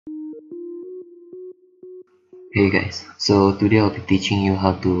Hey guys, so today I'll be teaching you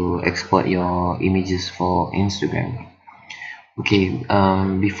how to export your images for Instagram. Okay,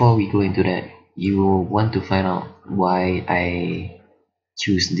 before we go into that, you want to find out why I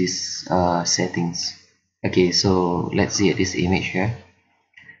choose these settings. Okay, so let's see at this image here.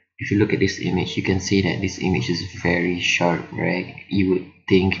 If you look at this image, you can see that this image is very sharp, right? You would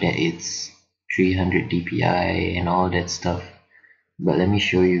think that it's 300 dpi and all that stuff, but let me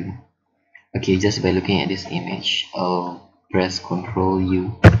show you. Okay, just by looking at this image, I'll press Ctrl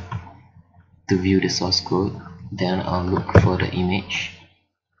U to view the source code. Then I'll look for the image.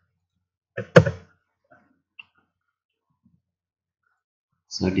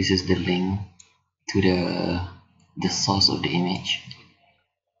 So this is the link to the source of the image.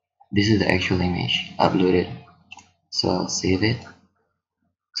 This is the actual image uploaded. So I'll save it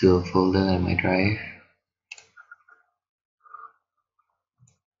to a folder in my drive.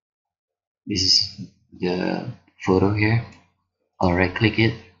 This is the photo here. I'll right click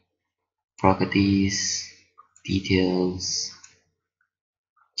it, properties, details,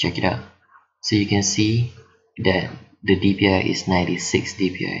 check it out. So you can see that the DPI is 96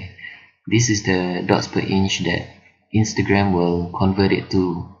 DPI. This is the dots per inch that Instagram will convert it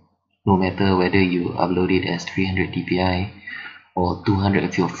to, no matter whether you upload it as 300 dpi or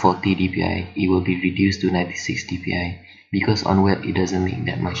 240 dpi. It will be reduced to 96 dpi because on web it doesn't make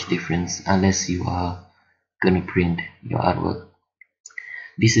that much difference unless you are gonna print your artwork.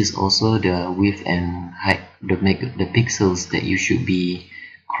 This is also the width and height, the pixels that you should be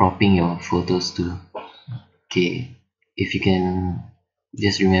cropping your photos to. Okay, if you can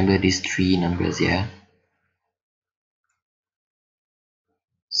just remember these three numbers, yeah.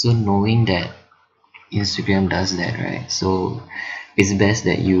 So knowing that Instagram does that, right? So it's best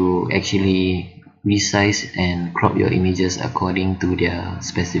that you actually resize and crop your images according to their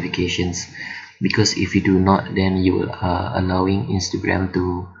specifications, because if you do not, then you are allowing Instagram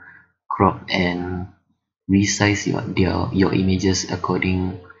to crop and resize your images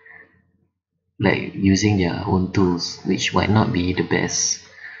according, like using their own tools, which might not be the best.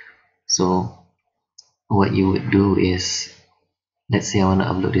 So what you would do is, let's say I want to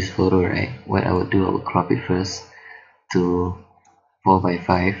upload this photo, right? What I would do, I would crop it first to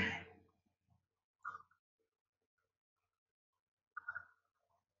 4:5.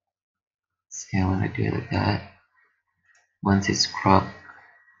 Say I want to do it like that. Once it's cropped,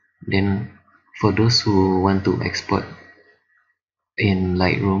 then for those who want to export in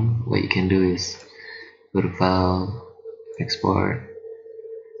Lightroom, what you can do is go to File, Export,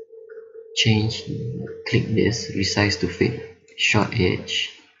 change, click this, resize to fit short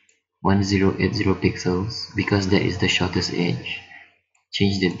edge 1080 pixels, because that is the shortest edge.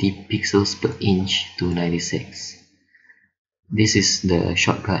 Change the deep pixels per inch to 96. This is the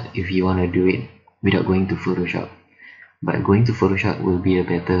shortcut if you want to do it without going to Photoshop. But going to Photoshop will be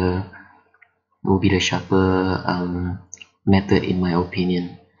the sharper method in my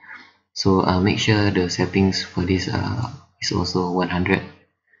opinion. So make sure the settings for this is also 100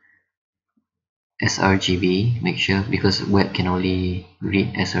 sRGB. Make sure, because web can only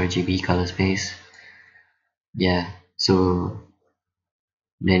read sRGB color space. Yeah, so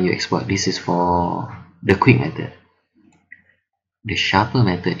then you export. This is for the quick method. The sharper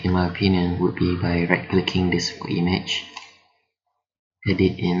method, in my opinion, would be by right clicking this for image,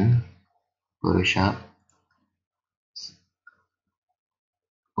 edit in Photoshop,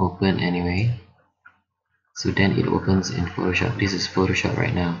 open anyway. So then it opens in Photoshop. This is Photoshop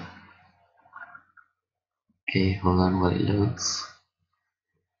right now. Okay, hold on while it loads.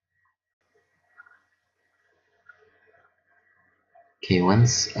 Okay,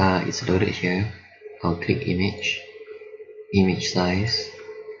 once it's loaded here, I'll click image size.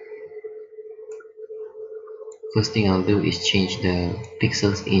 First thing I'll do is change the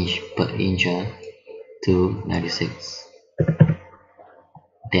pixels inch per inch to 96.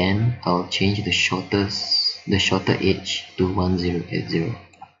 Then I'll change the shorter edge to 1080.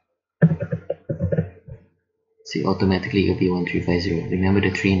 See, automatically it'll be 1350. Remember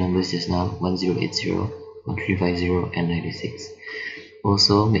the three numbers just now: 1080, 1350, and 96.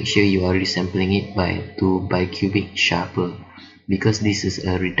 Also, make sure you are resampling it by 2 bicubic sharper, because this is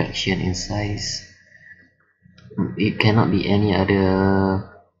a reduction in size. It cannot be any other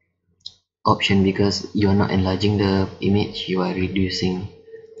option, because you are not enlarging the image, you are reducing.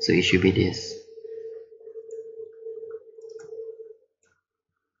 So it should be this.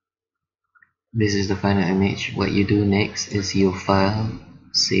 This is the final image. What you do next is you file,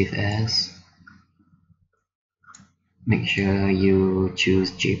 save as. Make sure you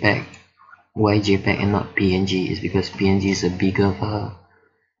choose JPEG. Why JPEG and not PNG is because PNG is a bigger file.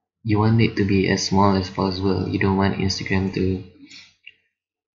 you want it to be as small as possible. You don't want Instagram to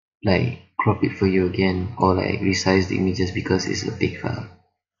like crop it for you again or like resize the images because it's a big file.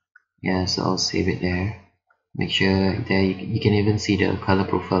 Yeah, so I'll save it there. Make sure there you can even see the color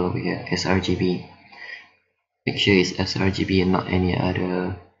profile over here, sRGB. Make sure it's sRGB and not any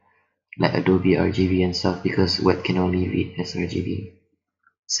other like Adobe RGB and stuff, because web can only read sRGB.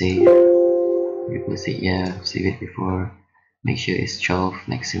 Save, replace it, yeah, save it before. Make sure it's 12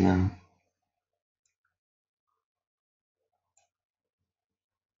 maximum.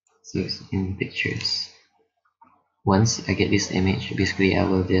 Save in pictures. Once I get this image, basically I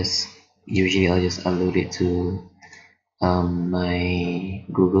will just usually I'll just upload it to my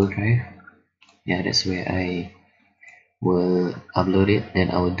Google Drive. Yeah, that's where I will upload it,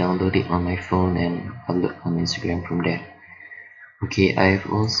 then I will download it on my phone and upload on Instagram from there. Okay, I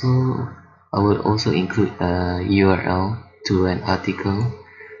will also include a URL to an article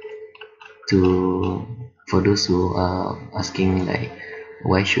for those who are asking like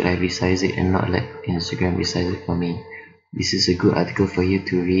why should I resize it and not let Instagram resize it for me. This is a good article for you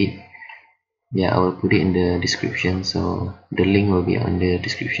to read. Yeah, I will put it in the description, so the link will be on the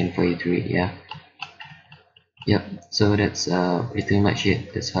description for you to read. Yeah, yep, so that's pretty much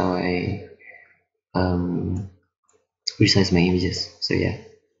it. That's how I resize my images. So yeah,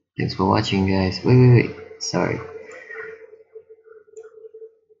 thanks for watching, guys. Wait, sorry,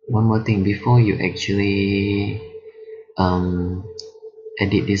 one more thing before you actually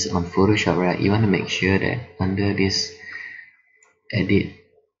edit this on Photoshop, right? You want to make sure that under this edit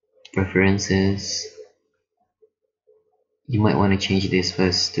preferences, you might want to change this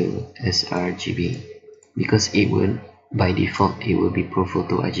first to sRGB, because it will by default it will be Pro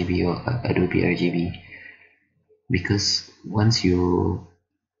Photo RGB or Adobe RGB. Because once you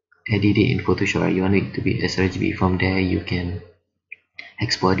edit it in Photoshop, you want it to be sRGB. From there you can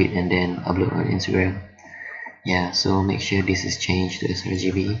export it and then upload on Instagram. Yeah, so make sure this is changed to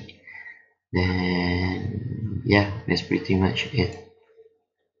sRGB. Then yeah, that's pretty much it.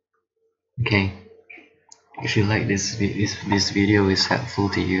 Okay, if you like this video is helpful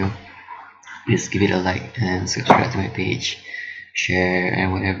to you, please give it a like and subscribe to my page, share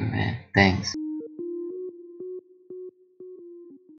and whatever, man. Thanks.